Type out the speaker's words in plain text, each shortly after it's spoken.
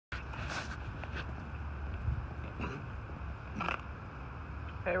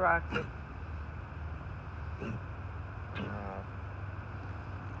Hey, Roxie. You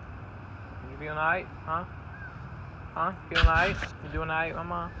feeling alright? Huh? Huh? Feeling alright? You doing alright,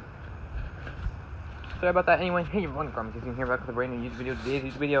 mama? Sorry about that. Anyway, hey everyone, Grummy here back with a brand new YouTube video. Today's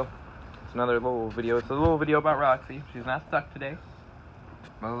YouTube video. It's another little video. It's a little video about Roxie. She's not stuck today.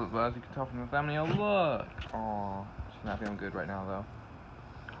 Well, as you can tell from the thumbnail, look. Aww. She's not feeling good right now, though.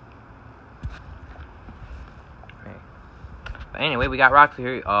 Okay. But anyway, we got Roxie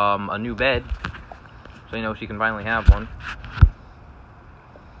here, a new bed. So you know she can finally have one.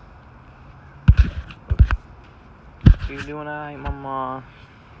 You doing alright, mama?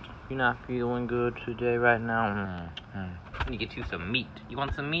 You're not feeling good today right now? Let me get you some meat. You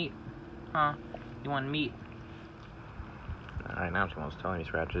want some meat? Huh? You want meat? Alright, now she wants tummy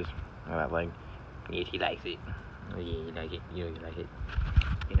scratches. Look at that leg. Yeah, she likes it. Oh, yeah, you like it. You know you like it.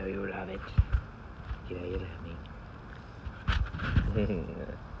 You know you love it. You know you love me.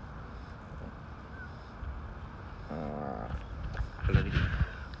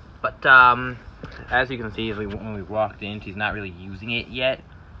 But, as you can see, when we walked in, she's not really using it yet.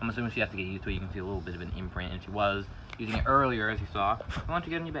 I'm assuming she has to get used to it. You can see a little bit of an imprint, and she was using it earlier, as you saw. Why don't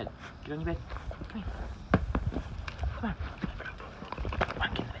you get on your bed? Get on your bed. Come here. Come on. Come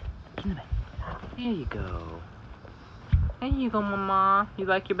on, get in the bed. Get in the bed. There you go. There you go, mama. You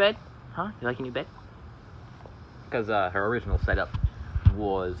like your bed? Huh? You like your new bed? Because her original setup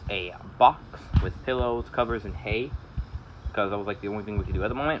was a box with pillows, covers, and hay. Because that was like the only thing we could do at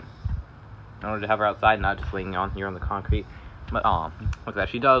the moment in order to have her outside, not just laying on here on the concrete. But look at that.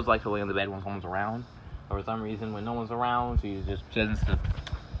 She does like to lay on the bed when someone's around. Or for some reason, when no one's around, she just tends to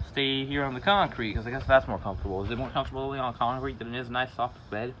stay here on the concrete because I guess that's more comfortable. Is it more comfortable to lay on concrete than it is a nice soft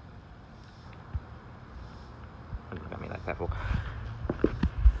bed? Don't look at me like that, fool.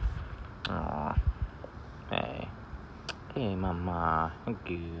 Aww. Hey. Hey, mama. Thank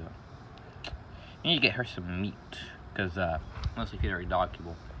you. You need to get her some meat. Because, mostly feed her a dog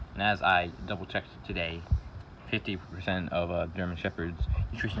kibble. And as I double checked today, 50% of German Shepherd's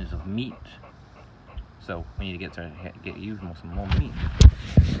nutrition is of meat. So we need to get you some more meat.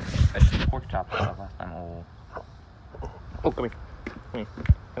 I just pork chops last time. Oh, come here. Come here.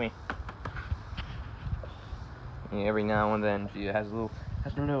 Come here. And every now and then she has a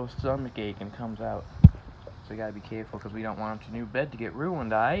little stomach ache and comes out. So you gotta be careful because we don't want your new bed to get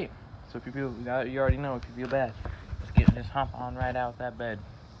ruined, alright? So if you feel, you already know if you feel bad. Just hop on right out that bed.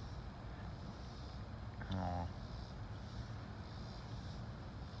 Aww.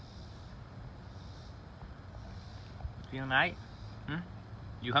 Feeling alright?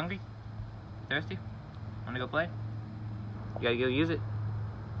 You hungry? Thirsty? Wanna go play? You gotta go use it?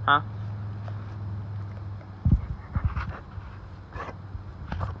 Huh?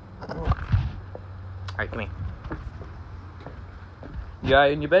 Alright, come here. You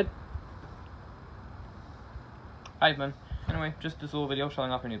alright in your bed? Hi, man. Anyway, just this little video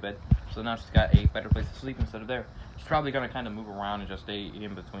showing off her new bed. So now she's got a better place to sleep instead of there. She's probably going to kind of move around and just stay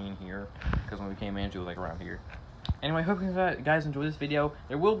in between here. Because when we came in, she was like around here. Anyway, hope you guys enjoyed this video.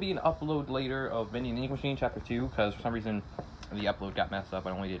 There will be an upload later of Mindy and the Ink Machine Chapter 2. Because for some reason, the upload got messed up.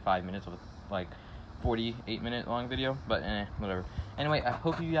 I only did 5 minutes of like 48-minute long video. But whatever. Anyway, I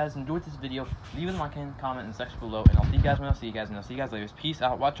hope you guys enjoyed this video. Leave a like and comment in the section below. And I'll see you guys when I see you guys. And I'll see you guys later. Peace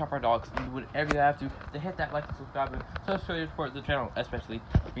out. Watch out for our dogs. And do whatever you have to hit that like and subscribe button. So to support the channel, especially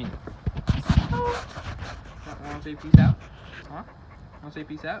me. Want to say peace out? Huh? Want to say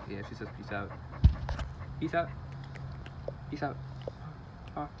peace out? Yeah, she says peace out. Peace out. Peace out.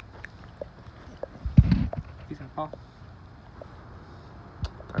 Paw. Peace out, Paw.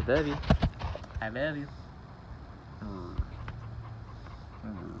 I love you. I love you.